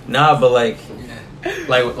 Nah, but like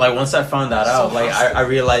once I found that out, like I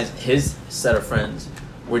realized his set of friends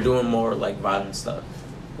were doing more like violent stuff.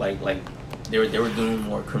 Like they were doing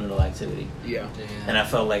more criminal activity. Yeah. And I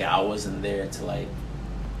felt like I wasn't there to like,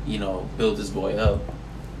 build this boy up.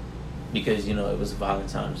 Because, it was violent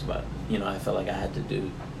times, but I felt like I had to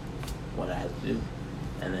do what I had to do.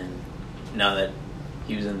 And then now that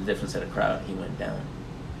he was in a different set of crowd, he went down.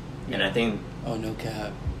 And I think... Oh, no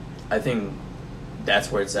cap. I think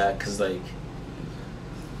that's where it's at, because, like,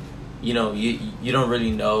 you don't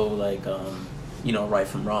really know, like, right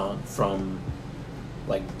from wrong from,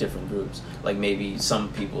 like, different groups. Like, maybe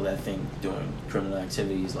some people that think doing criminal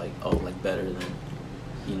activities, like, better than,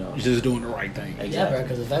 You're just doing the right thing. Exactly. Yeah, bro,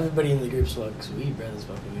 because if everybody in the group smokes weed, bro, then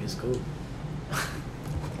smoking weed is cool.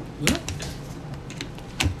 Yeah.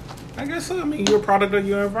 I guess so. I mean, you're a product of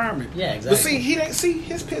your environment. Yeah, exactly. But see,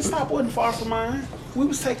 his pit stop wasn't far from mine. We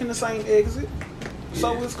was taking the same exit,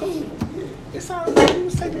 so it's cool. It's all right. We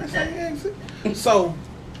was taking the same exit. So,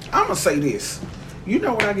 I'm gonna say this. You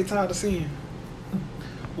know what I get tired of seeing?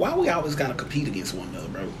 Why we always gotta compete against one another,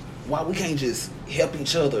 bro? Why we can't just help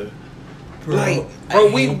each other? Bro,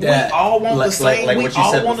 we all want the same. Like we what you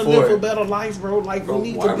all said want to before. live a better life, bro. Like we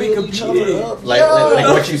need to why we build each other competing? up. Like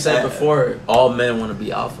what you said before, all men want to be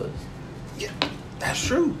alphas. Yeah, that's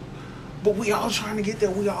true. But we all trying to get there.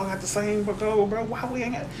 We all got the same goal, bro. Why we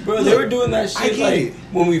ain't got... Bro, they were doing that shit like it.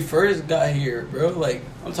 when we first got here, bro. Like,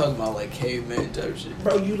 I'm talking about like caveman type shit.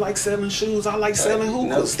 Bro, you like selling shoes. I like selling hookahs.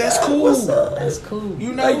 No, that's cool. what's up? That's cool.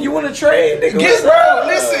 You know? Like, you want to trade, nigga? Yes, What's bro, up?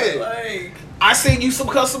 listen. Like, I send you some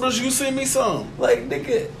customers. You send me some. like,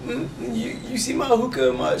 nigga, you see my hookah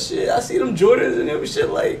and my shit. I see them Jordans and them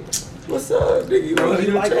shit. Like, what's up, nigga? Bro,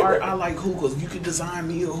 you like trade art. that? I like hookahs. You can design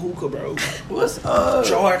me a hookah, bro. What's up?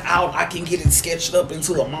 Draw it out. I can get it sketched up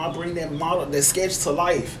into a model. Bring that model, that sketch to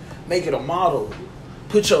life. Make it a model.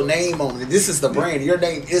 Put your name on it. This is the brand. Your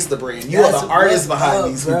name is the brand. You are That's the artist what's behind up,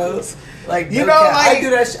 these bro. hookahs. Like, You no know, cap. like- I do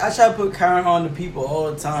that. I try to put Karen on to people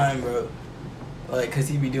all the time, bro. Like, cause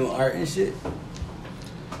he be doing art and shit.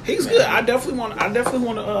 He's good. I definitely want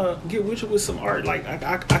to get with you with some art. Like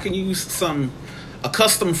I can use a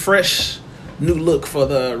custom fresh new look for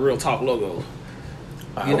the Real Talk logo.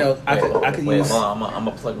 You know, I could use. Hold on, I'm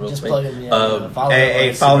gonna plug real Just quick. plug him, yeah.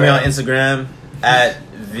 Follow me on Instagram at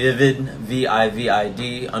Vivid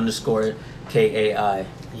VIVID_KAI.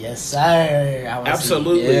 Yes, sir.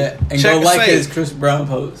 Absolutely. Yeah, and Check go the like say. his Chris Brown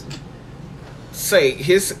post. Say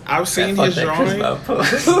his. I've seen his drawing.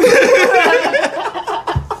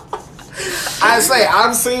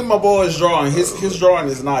 I've seen my boy's drawing. His drawing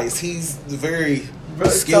is nice. He's very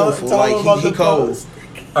skillful. tell him about He the cold. post.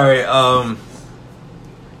 All right,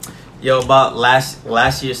 about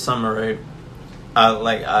last year's summer, right?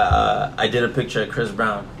 I did a picture of Chris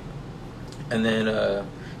Brown, and then I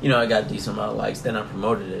got a decent amount of likes. Then I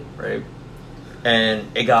promoted it, right? And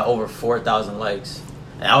it got over 4,000 likes,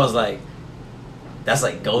 and I was like, that's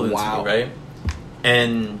like golden to me, right?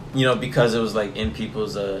 And because it was like in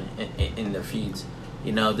people's in their feeds,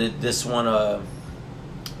 this one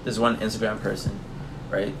Instagram person,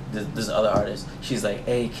 right? This other artist, she's like,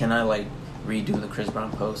 hey, can I like redo the Chris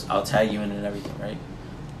Brown post? I'll tag you in and everything, right?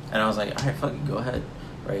 And I was like, all right, fuck it, go ahead,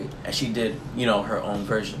 right? And she did her own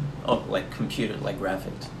version of like computer like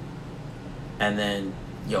graphics, and then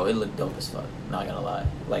it looked dope as fuck, not gonna lie.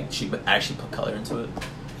 Like she actually put color into it.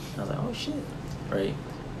 And I was like, oh shit, right?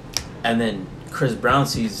 And then Chris Brown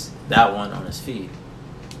sees that one on his feed,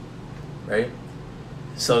 right?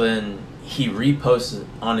 So then he reposts it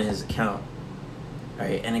on his account,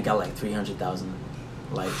 right? And it got like 300,000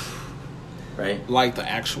 likes, right? Like the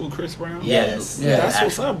actual Chris Brown? Yes. Yeah, That's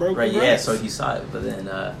what's up, bro. Right, Congrats. yeah, so he saw it, but then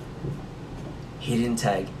he didn't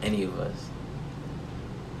tag any of us.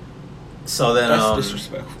 So then That's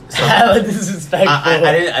disrespectful. How disrespectful.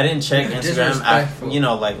 I didn't check Instagram Disrespectful.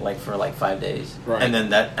 like for like 5 days. Right. And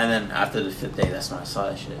then after the 5th day, that's when I saw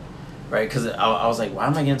that shit. Right? Cuz I was like, why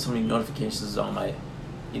am I getting so many notifications on my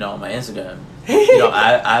on my Instagram?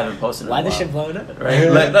 I haven't posted in Why a this while. shit blowing up? Right?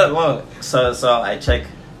 Like that long. So I check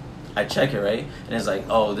it, right? And it's like,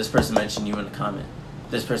 "Oh, this person mentioned you in the comment.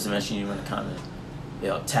 This person mentioned you in the comment.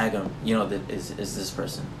 Tag him. That is this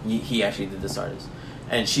person. He actually did this artist."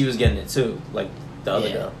 And she was getting it too, like the other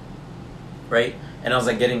girl, right? and I was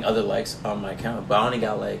like getting other likes on my account, but I only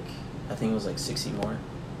got like, I think it was like 60 more,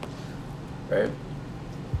 right?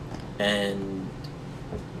 And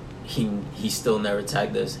he still never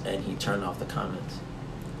tagged us, and he turned off the comments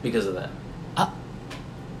because of that.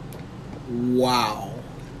 Wow,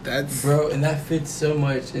 that's bro, and that fits so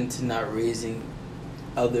much into not raising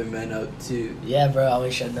other men up too. Yeah, bro,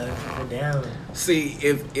 always shut other people down. See,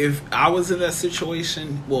 if I was in that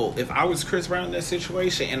situation, well, if I was Chris Brown in that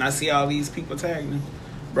situation, and I see all these people tagging him,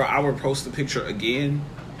 bro, I would post the picture again,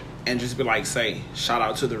 and just be like, say, shout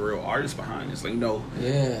out to the real artist behind this, like,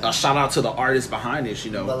 a shout out to the artist behind this,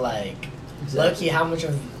 But like, lucky, how much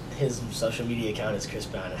of his social media account is Chris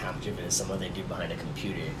Brown, and how much of it is some other dude behind a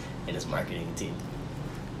computer in his marketing team?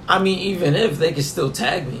 I mean, even if they could still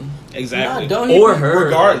tag me, exactly, or her,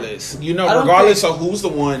 regardless, regardless of who's the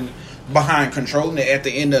one behind controlling it. At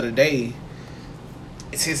the end of the day,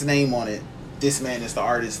 it's his name on it. This man is the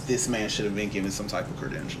artist. This man should have been given some type of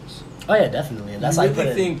credentials. Oh yeah, definitely. And that's you like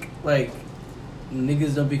really think like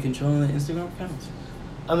niggas don't be controlling the Instagram accounts?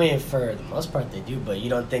 I mean, for the most part, they do. But you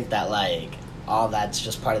don't think that like all that's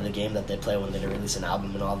just part of the game that they play when they release an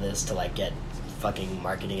album and all this to like get fucking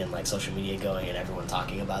marketing and like social media going and everyone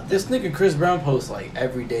talking about them? This nigga Chris Brown posts like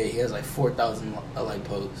every day. He has like 4,000 like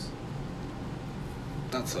posts.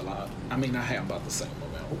 That's a lot. I mean, I have about the same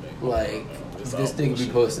amount. Like this nigga be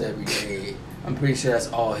posting every day. I'm pretty sure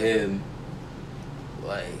that's all him.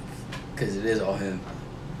 Like, cause it is all him.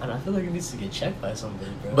 And I feel like it needs to get checked by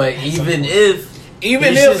somebody, bro. But even if at the end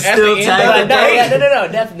of the day, no,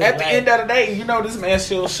 definitely. At the end of the day, this man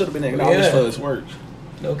still should have been acknowledged for his work.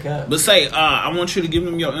 No cap. But say, I want you to give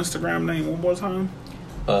them your Instagram name one more time.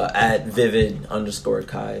 At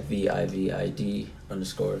Vivid_Kai,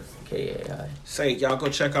 VIVID_KAI. Say, y'all go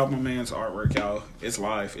check out my man's artwork, y'all. It's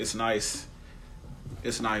live. It's nice.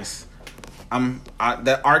 It's nice.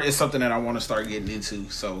 That art is something that I want to start getting into.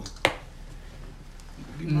 So,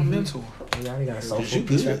 be my mentor. You already got a soulful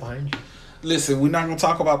piece right behind you. Listen, we're not going to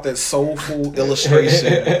talk about that soulful illustration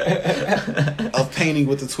of painting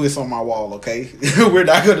with the twist on my wall, okay? We're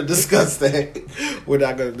not going to discuss that. We're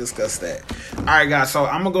not going to discuss that. All right, guys. So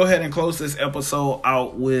I'm going to go ahead and close this episode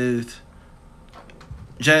out with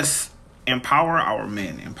just empower our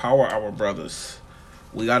men, empower our brothers.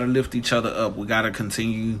 We got to lift each other up. We got to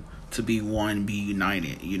continue to be one, be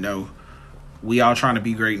united, We all trying to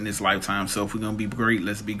be great in this lifetime. So if we're going to be great,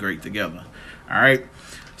 let's be great together. All right?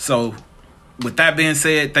 So with that being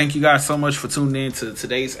said, thank you guys so much for tuning in to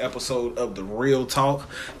today's episode of The Real Talk.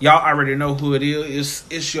 Y'all already know who it is.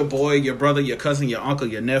 It's your boy, your brother, your cousin, your uncle,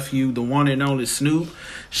 your nephew, the one and only Snoop.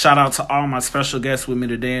 Shout out to all my special guests with me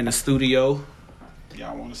today in the studio.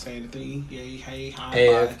 Y'all want to say anything? Yay, hey, hi,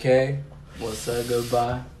 AFK. What's up?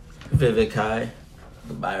 Goodbye. Vivid Kai.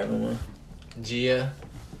 Goodbye, everyone. Gia.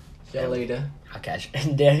 See you later. I'll catch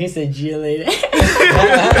you. Damn, he said Gia later. It's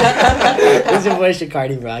your boy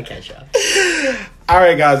Shakardi, bro. I'll catch y'all. All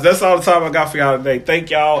right, guys. That's all the time I got for y'all today.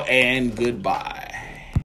 Thank y'all and goodbye.